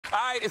All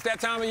right, it's that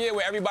time of year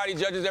where everybody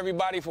judges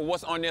everybody for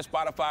what's on their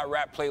Spotify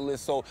rap playlist.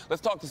 So let's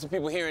talk to some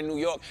people here in New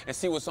York and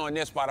see what's on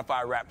their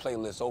Spotify rap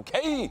playlist,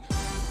 okay?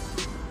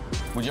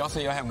 Would y'all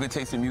say y'all have good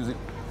taste in music?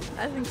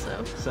 I think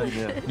so. So,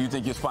 yeah. Do you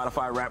think your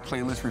Spotify rap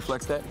playlist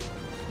reflects that?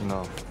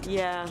 No.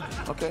 Yeah.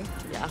 Okay.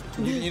 Yeah.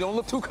 You don't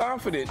look too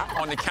confident.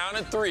 On the count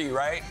of three,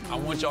 right? I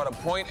want y'all to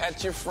point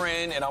at your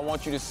friend, and I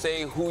want you to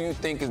say who you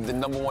think is the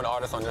 #1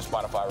 artist on their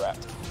Spotify rap.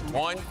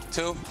 1,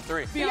 2,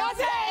 3.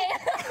 Beyonce!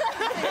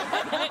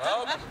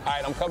 All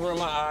right, I'm covering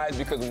my eyes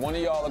because one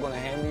of y'all are going to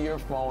hand me your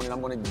phone, and I'm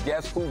going to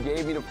guess who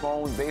gave you the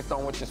phone based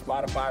on what your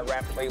Spotify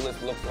rap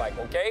playlist looks like,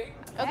 okay?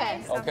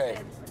 Okay. Okay.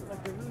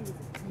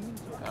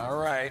 All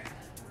right.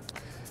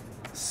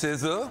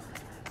 SZA,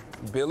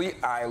 Billie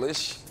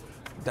Eilish,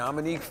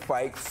 Dominique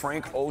Fike,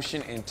 Frank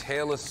Ocean, and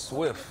Taylor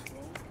Swift.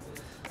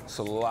 It's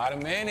a lot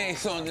of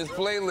mayonnaise on this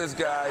playlist,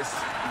 guys.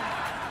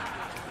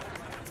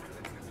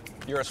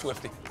 You're a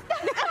Swiftie.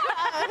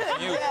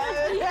 You.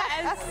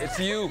 Yes. It's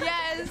you.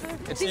 Yes.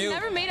 It's She's you.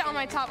 never made it on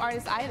my top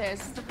artist either.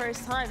 This is the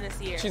first time this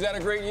year. She's had a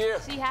great year.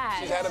 She has.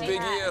 She's had a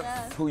big year.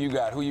 Yes. Who you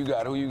got? Who you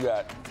got? Who you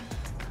got?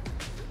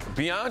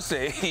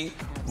 Beyonce,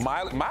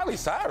 Miley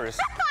Cyrus.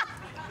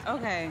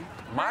 Okay.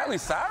 Miley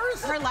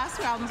Cyrus? Her last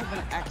 2 albums have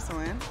been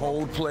excellent.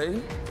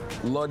 Coldplay.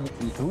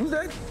 Who's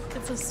that?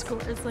 It's a score.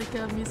 It's like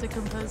a music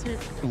composer.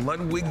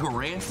 Ludwig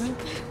Göransson?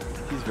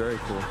 He's very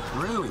cool.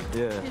 Really?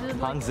 Yeah. He did,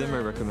 Hans like, Zimmer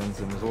the- recommends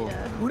him as well.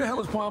 Yeah. Who the hell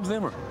is Palm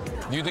Zimmer?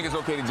 Do you think it's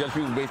okay to judge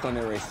people based on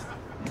their race?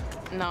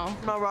 No.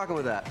 I'm not rocking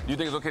with that. Do you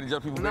think it's okay to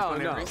judge people based on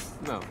their race?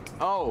 No.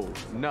 Oh,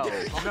 no.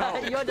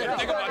 You're the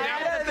Think about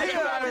that.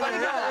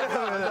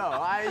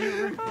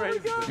 You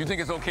rephrased it. You think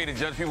it's okay to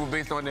judge people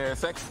based on their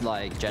sex?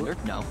 Like gender?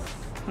 No.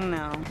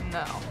 No.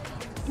 No.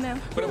 No.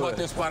 What about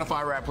their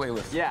Spotify rap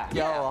playlist? Yeah.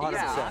 Yo,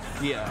 100%.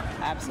 Yeah.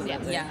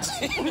 Absolutely. Yeah.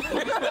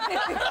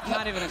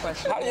 Not even a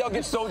question. How do y'all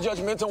get so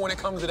judgmental when it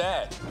comes to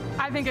that?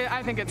 I think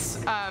it's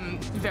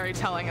very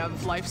telling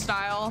of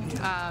lifestyle,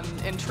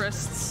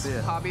 interests,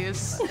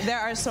 hobbies. There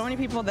are so many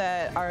people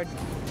that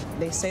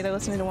they say they're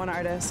listening to one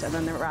artist and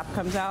then the rap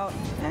comes out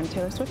and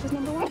Taylor Swift is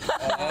 #1. They don't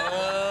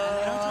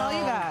tell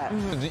you that.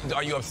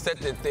 Are you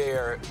upset that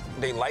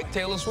they like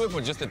Taylor Swift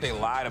or just that they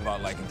lied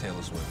about liking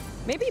Taylor Swift?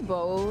 Maybe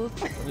both.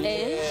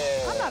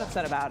 Yeah. I'm not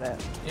upset about it.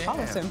 I'll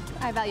listen.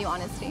 I value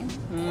honesty.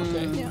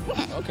 Okay.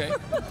 Okay.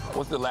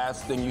 What's the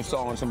last thing you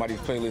saw on somebody's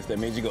playlist that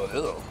made you go,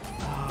 ugh?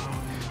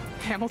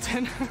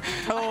 Hamilton.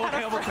 Oh,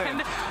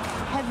 Hamilton.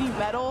 Heavy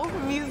metal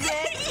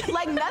music.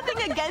 Like,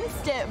 nothing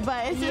against it,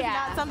 but it's just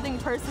not something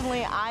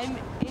personally I'm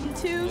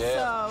into,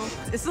 so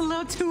it's a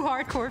little too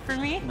hardcore for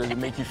me. Does it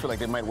make you feel like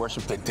they might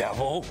worship the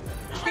devil?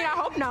 I mean, I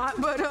hope not,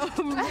 but not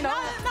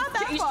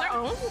that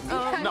far.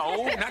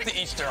 No, not to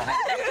each their own. We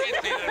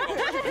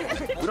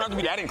don't have to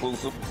be that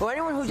inclusive. Well,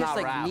 anyone who just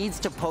not rap. needs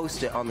to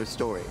post it on their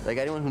story. Like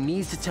anyone who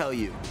needs to tell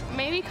you.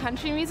 Maybe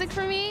country music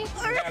for me.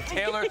 You have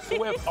Taylor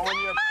Swift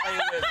on your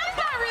playlist.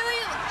 Not really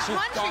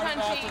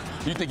country.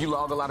 You think you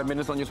logged a lot of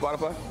minutes on your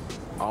Spotify?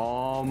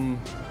 Let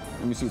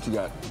me see what you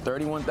got.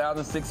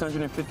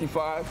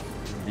 31,655.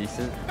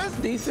 Decent. That's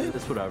decent.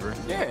 It's whatever.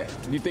 Yeah.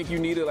 Do you think you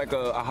needed like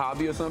a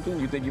hobby or something?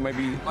 You think you might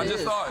be? I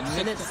just thought.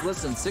 Minutes,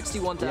 listen,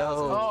 61,000.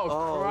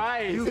 Oh,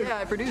 Christ. Yeah,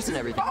 I produce and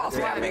everything. Oh, so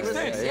that makes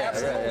sense. Yeah,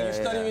 absolutely. You're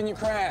studying your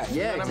craft.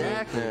 Yeah, You know what I mean?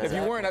 exactly. If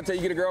you weren't, I'd tell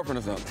you get a girlfriend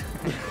or something.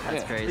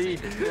 That's crazy.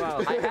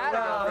 Well, I had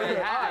a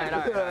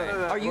girlfriend.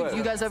 All right. Are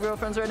you guys have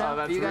girlfriends right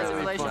now? Do you guys have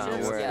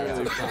relationships? Yeah,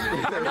 that's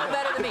funny. They're no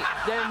better than me.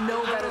 They're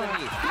no better than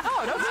me.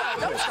 Oh, don't start.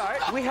 Don't start.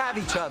 We have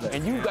each other.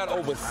 And you got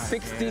over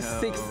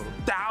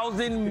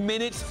 66,000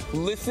 minutes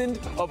listened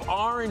of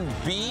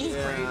R&B?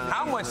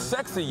 How much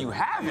sex are you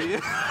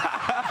having?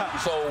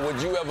 So would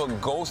you ever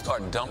ghost or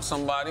dump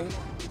somebody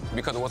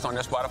because of what's on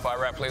their Spotify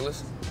rap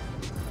playlist?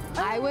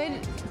 I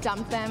would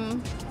dump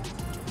them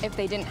if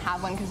they didn't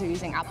have one because they're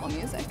using Apple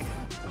Music.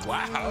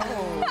 Wow.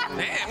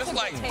 Damn, it's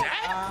like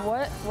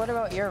that? What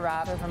about your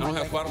rap? I don't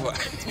have Spotify.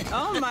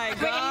 Oh my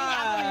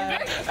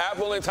God.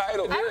 Apple and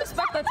Tidal. I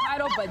respect the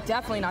title, but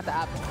definitely not the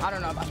Apple. I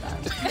don't know about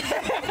that.